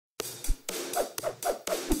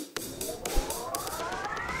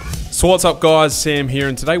So what's up guys, Sam here,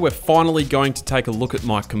 and today we're finally going to take a look at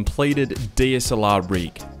my completed DSLR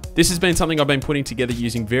rig. This has been something I've been putting together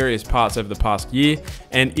using various parts over the past year,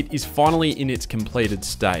 and it is finally in its completed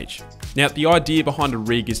stage. Now, the idea behind a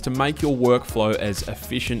rig is to make your workflow as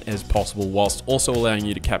efficient as possible whilst also allowing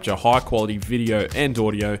you to capture high quality video and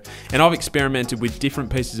audio, and I've experimented with different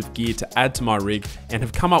pieces of gear to add to my rig and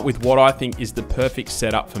have come up with what I think is the perfect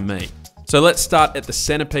setup for me. So let's start at the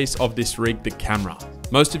centerpiece of this rig, the camera.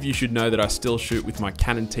 Most of you should know that I still shoot with my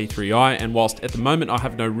Canon T3i, and whilst at the moment I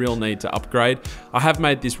have no real need to upgrade, I have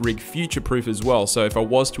made this rig future-proof as well. So if I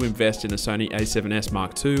was to invest in a Sony a7S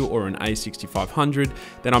Mark II or an a6500,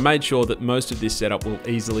 then I made sure that most of this setup will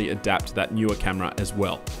easily adapt to that newer camera as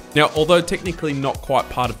well. Now, although technically not quite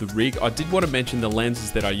part of the rig, I did want to mention the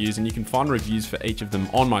lenses that I use, and you can find reviews for each of them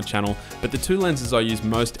on my channel, but the two lenses I use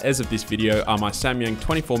most as of this video are my Samyang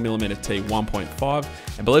 24mm t 1.5,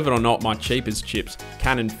 and believe it or not, my cheapest chips,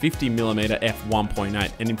 Canon 50mm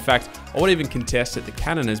f1.8, and in fact, I would even contest that the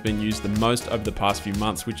Canon has been used the most over the past few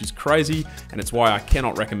months, which is crazy, and it's why I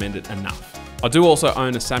cannot recommend it enough. I do also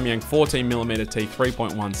own a Samyang 14mm t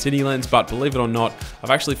 3.1 cine lens, but believe it or not, I've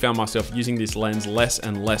actually found myself using this lens less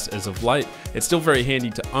and less as of late. It's still very handy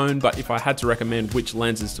to own, but if I had to recommend which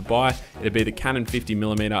lenses to buy, it'd be the Canon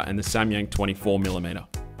 50mm and the Samyang 24mm.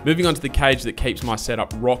 Moving on to the cage that keeps my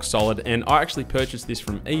setup rock solid, and I actually purchased this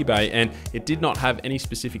from eBay, and it did not have any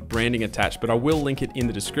specific branding attached, but I will link it in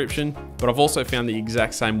the description. But I've also found the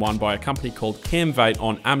exact same one by a company called Camvate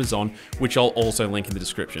on Amazon, which I'll also link in the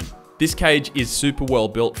description. This cage is super well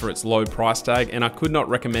built for its low price tag, and I could not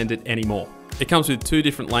recommend it anymore. It comes with two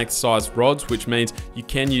different length size rods, which means you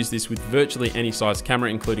can use this with virtually any size camera,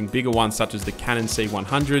 including bigger ones such as the Canon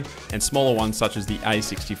C100 and smaller ones such as the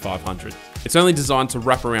a6500. It's only designed to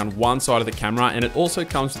wrap around one side of the camera, and it also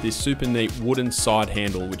comes with this super neat wooden side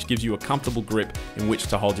handle, which gives you a comfortable grip in which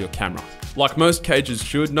to hold your camera. Like most cages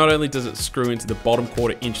should, not only does it screw into the bottom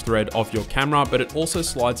 1/4 inch thread of your camera, but it also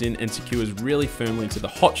slides in and secures really firmly to the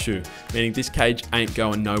hot shoe, meaning this cage ain't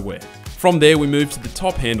going nowhere. From there, we move to the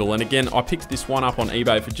top handle, and again, I picked this one up on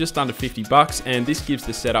eBay for just under 50 bucks, and this gives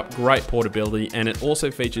the setup great portability, and it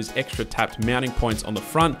also features extra tapped mounting points on the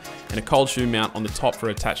front and a cold shoe mount on the top for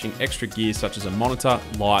attaching extra gear such as a monitor,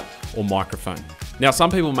 light, or microphone. Now,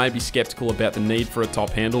 some people may be skeptical about the need for a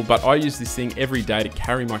top handle, but I use this thing every day to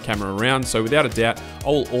carry my camera around, so without a doubt, I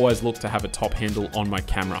will always look to have a top handle on my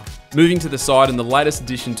camera. Moving to the side, and the latest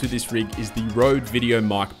addition to this rig is the Rode Video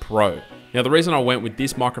Mic Pro. Now, the reason I went with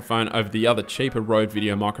this microphone over the other cheaper Rode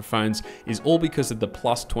video microphones is all because of the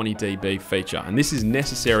plus 20 dB feature, and this is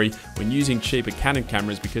necessary when using cheaper Canon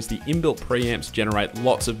cameras because the inbuilt preamps generate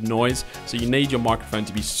lots of noise, so you need your microphone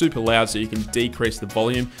to be super loud so you can decrease the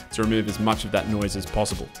volume to remove as much of that noise as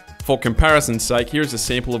possible. For comparison's sake, here is a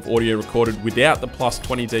sample of audio recorded without the plus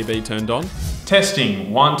 20 dB turned on.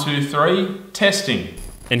 Testing, 1, 2, 3, testing.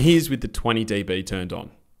 And here's with the 20 dB turned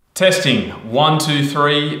on. Testing, 1, 2,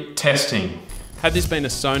 3, testing. Had this been a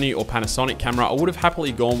Sony or Panasonic camera, I would have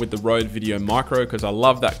happily gone with the Rode Video Micro because I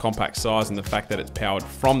love that compact size and the fact that it's powered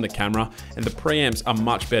from the camera, and the preamps are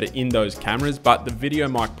much better in those cameras, but the Video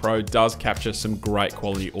Mic Pro does capture some great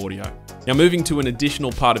quality audio. Now, moving to an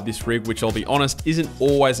additional part of this rig, which I'll be honest isn't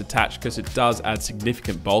always attached because it does add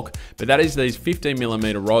significant bulk, but that is these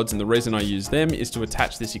 15mm rods, and the reason I use them is to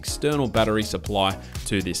attach this external battery supply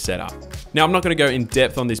to this setup. Now, I'm not going to go in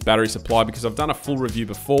depth on this battery supply because I've done a full review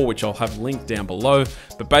before, which I'll have linked down below,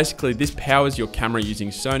 but basically this powers your camera using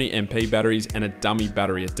Sony NP batteries and a dummy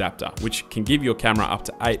battery adapter, which can give your camera up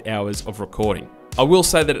to 8 hours of recording. I will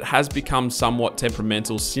say that it has become somewhat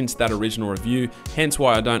temperamental since that original review, hence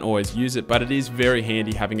why I don't always use it, but it is very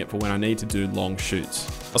handy having it for when I need to do long shoots.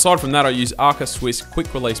 Aside from that, I use Arca Swiss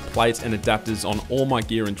quick release plates and adapters on all my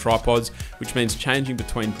gear and tripods, which means changing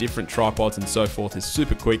between different tripods and so forth is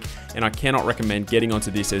super quick, and I cannot recommend getting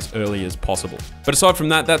onto this as early as possible. But aside from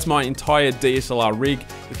that, that's my entire DSLR rig.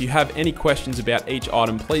 If you have any questions about each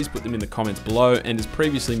item, please put them in the comments below, and as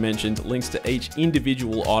previously mentioned, links to each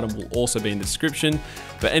individual item will also be in the description.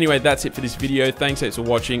 But anyway, that's it for this video. Thanks for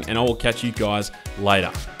watching, and I will catch you guys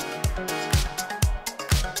later.